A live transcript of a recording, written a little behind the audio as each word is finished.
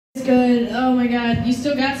It's good. Oh my god. You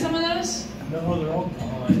still got some of those? No, they're all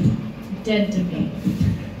gone. Dead to me.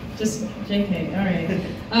 Just JK. Alright.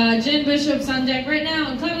 Jen Bishop's on deck right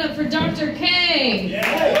now. And clap it up for Dr. K.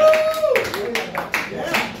 Yeah. Woo!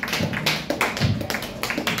 Yeah.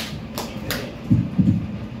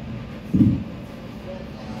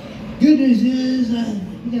 Good news is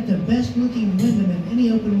we got the best looking women in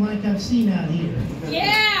any open mic I've seen out here.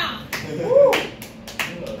 Yeah! Woo!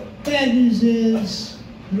 Bad news is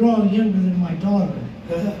they're all younger than my daughter.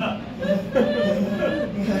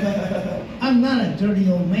 I'm not a dirty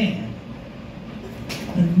old man.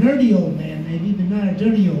 A nerdy old man, maybe, but not a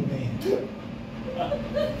dirty old man.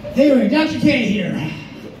 Anyway, Dr. K here.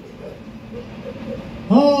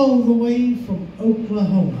 All the way from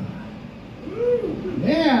Oklahoma.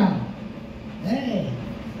 Yeah. Hey.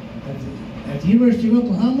 At the University of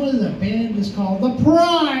Oklahoma, the band is called the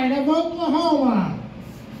Pride of Oklahoma.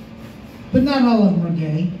 But not all of them are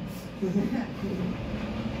gay.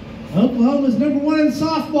 Oklahoma's #1 in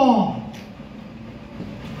softball.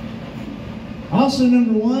 Also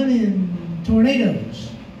 #1 in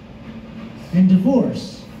tornadoes and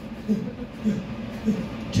divorce.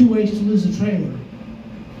 2 ways to lose a trailer.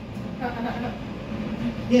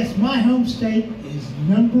 Yes, my home state is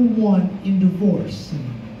 #1 in divorce. And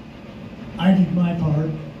I did my part.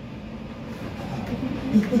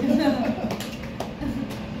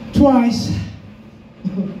 Twice.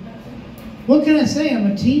 What can I say? I'm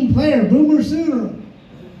a team player, boomer sooner.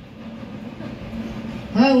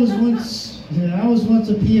 I was once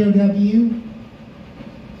a POW,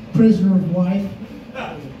 prisoner of wife.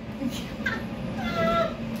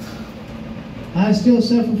 I still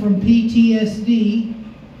suffer from PTSD,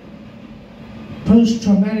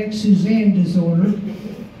 post-traumatic Suzanne disorder.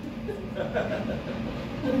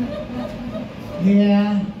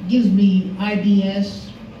 Yeah, gives me IBS,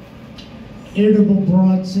 irritable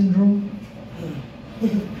bowel syndrome.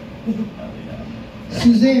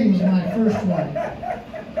 Suzanne was my first one.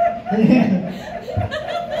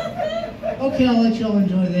 Okay, I'll let y'all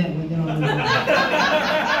enjoy that one. Then I'll move on.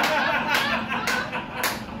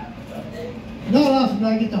 Not often do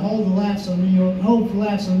I get to hold for laughs on New York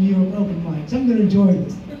open mics. I'm going to enjoy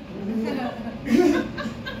this.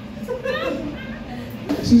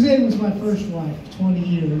 Suzanne was my first wife, 20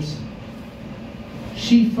 years.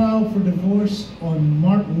 She filed for divorce on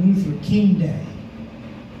Martin Luther King Day.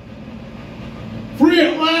 Free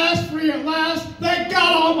at last, free at last. Thank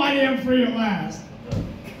God Almighty I'm free at last.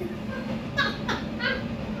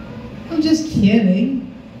 I'm just kidding.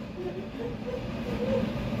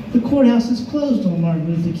 The courthouse is closed on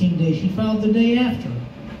Martin Luther King Day. She filed the day after.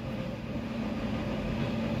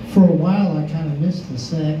 For a while, I kind of missed the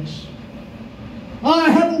sex.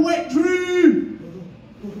 I have a wet dream!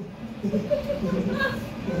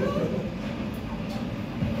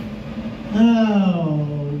 Oh,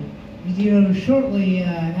 shortly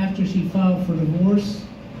after she filed for divorce,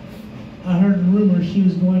 I heard a rumor she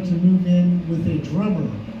was going to move in with a drummer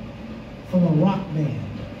from a rock band.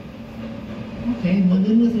 Okay, move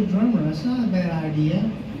in with a drummer. That's not a bad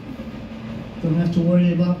idea. Don't have to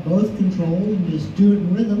worry about both control and just do it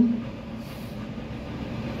in rhythm.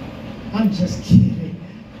 I'm just kidding.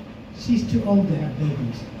 She's too old to have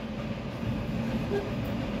babies.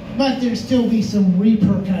 But there'd still be some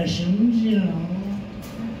repercussions, you know.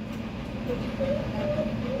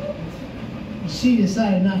 She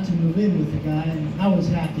decided not to move in with the guy, and I was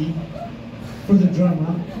happy for the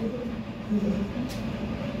drummer.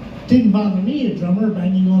 Didn't bother me, a drummer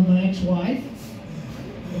banging on my ex-wife.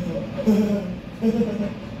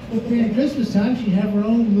 And at Christmas time, she'd have her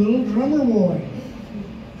own little drummer boy.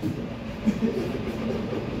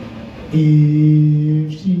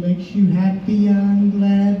 If she makes you happy, I'm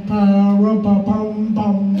glad.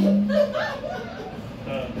 Pa-rum-pa-pum-pum.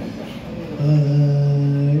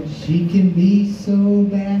 But she can be so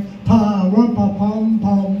bad.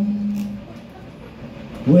 Pa-rum-pa-pum-pum.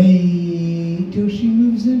 Wait till she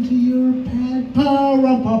moves into your pad.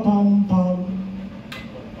 Pa-rum-pa-pum-pum.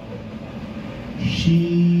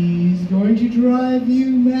 She's going to drive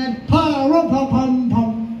you mad.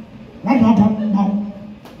 Pa-rum-pa-pum-pum. Rum-pa-pum-pum.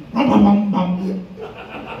 Rum-pa-pum-pum.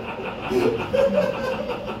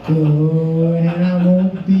 Go ahead, I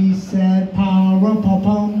won't be sad.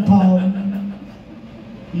 Pa-rum-pa-pum-pum.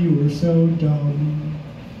 You were so dumb.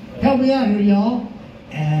 Help me out here, y'all.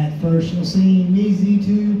 At first you'll seem easy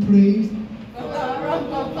to please.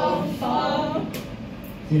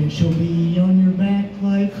 Then she'll be on your back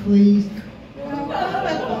like fleas.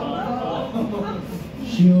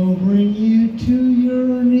 She'll bring you to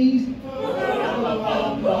your knees.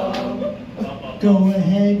 Go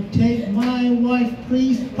ahead, take my wife,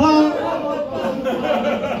 please.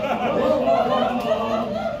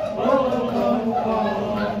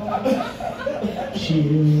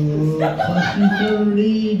 She'll cost you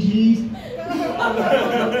 30 G's.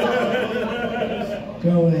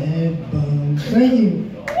 Go ahead, bum. Thank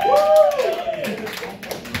you.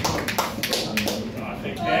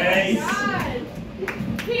 Oh God.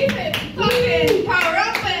 Keep it fucking power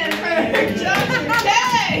up and for Dr. K.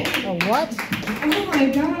 A what? Oh my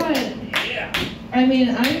god. Yeah. I mean,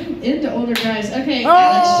 I'm into older guys. Okay, Oh!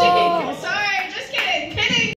 Alex Shake. Sorry.